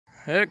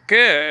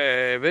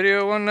Okay,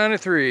 video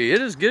 193.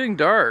 It is getting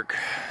dark,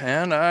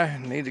 and I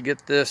need to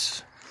get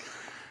this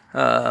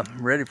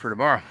ready for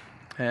tomorrow.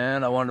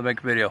 And I wanted to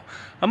make a video.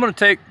 I'm going to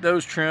take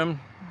those trim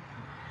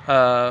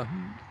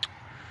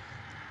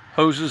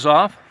hoses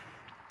off,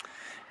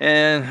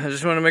 and I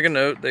just want to make a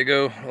note. They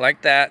go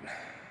like that.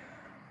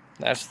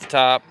 That's the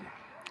top,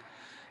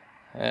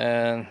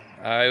 and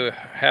I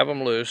have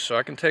them loose, so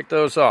I can take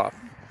those off.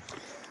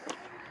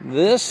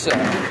 This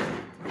side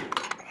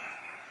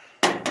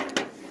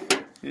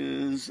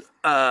is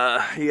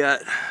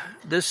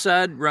this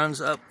side runs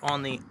up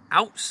on the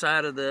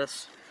outside of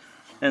this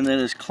and then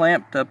is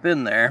clamped up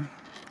in there.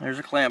 There's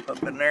a clamp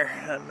up in there.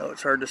 I know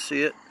it's hard to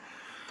see it,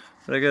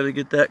 but I got to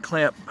get that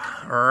clamp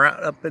right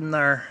up in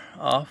there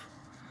off.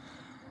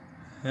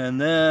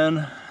 And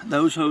then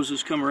those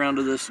hoses come around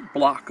to this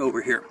block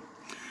over here.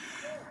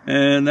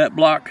 And that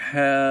block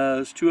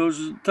has two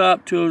hoses at the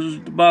top, two hoses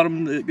at the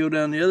bottom that go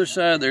down the other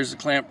side. There's a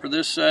clamp for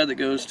this side that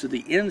goes to the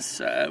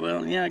inside.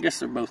 Well, yeah, I guess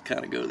they both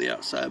kind of go to the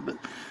outside, but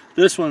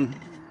this one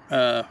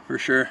for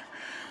sure.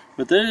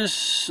 But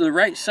this, the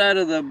right side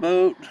of the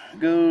boat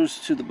goes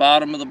to the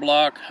bottom of the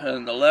block,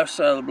 and the left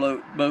side of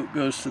the boat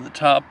goes to the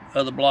top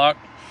of the block.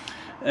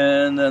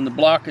 And then the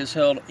block is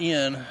held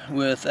in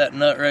with that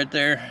nut right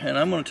there. And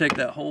I'm going to take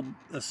that whole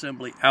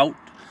assembly out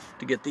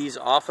to get these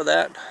off of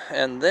that.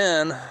 And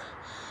then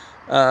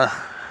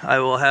I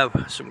will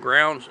have some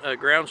ground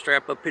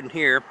strap up in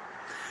here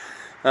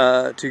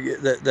to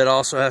get that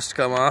also has to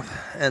come off,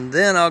 and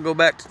then I'll go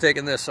back to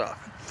taking this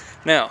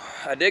off. Now,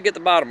 I did get the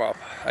bottom off.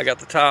 I got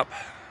the top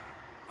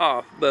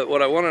off, but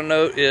what I want to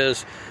note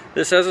is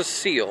this has a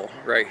seal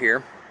right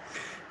here.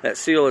 That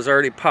seal has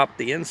already popped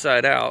the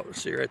inside out.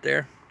 See right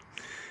there?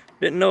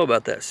 Didn't know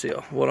about that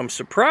seal. What I'm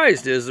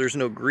surprised is there's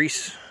no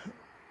grease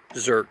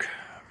zerk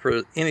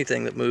for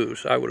anything that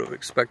moves. I would have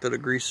expected a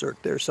grease zerk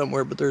there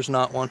somewhere, but there's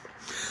not one.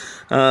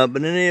 But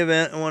in any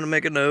event, I want to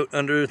make a note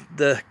under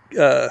the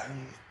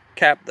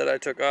cap that I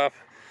took off.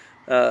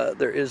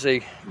 There is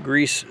a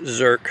grease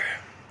zerk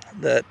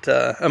that,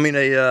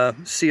 a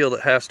seal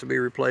that has to be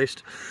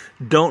replaced.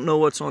 Don't know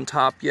what's on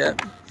top yet.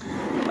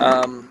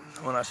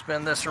 When I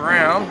spin this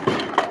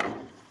around,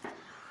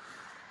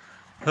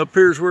 up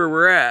here's where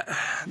we're at.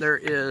 There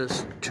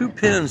is 2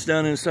 pins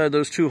down inside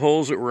those 2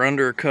 holes that were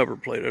under a cover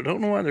plate. I don't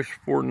know why there's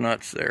 4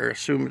 nuts there. I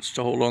assume it's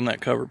to hold on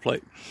that cover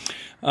plate.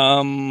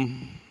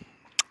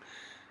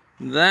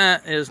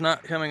 That is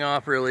not coming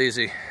off real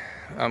easy.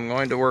 I'm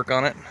going to work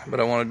on it, but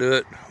I want to do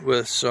it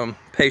with some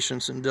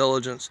patience and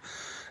diligence.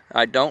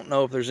 I don't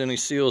know if there's any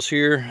seals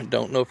here. I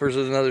don't know if there's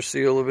another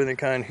seal of any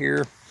kind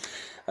here.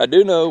 I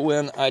do know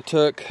when I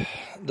took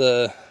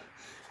the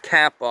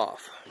cap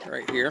off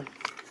right here,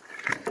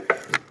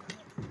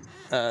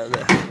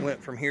 that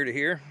went from here to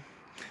here.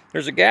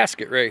 There's a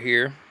gasket right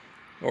here,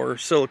 or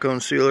silicone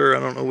sealer, I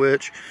don't know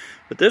which,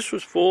 but this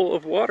was full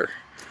of water.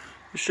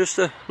 It's just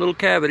a little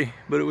cavity,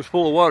 but it was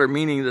full of water,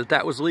 meaning that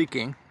that was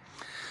leaking.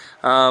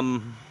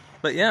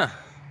 But yeah,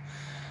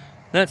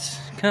 that's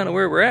kind of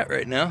where we're at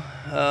right now.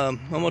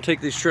 I'm gonna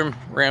take these trim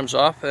rams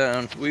off,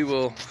 and we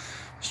will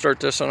start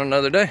this on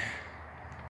another day.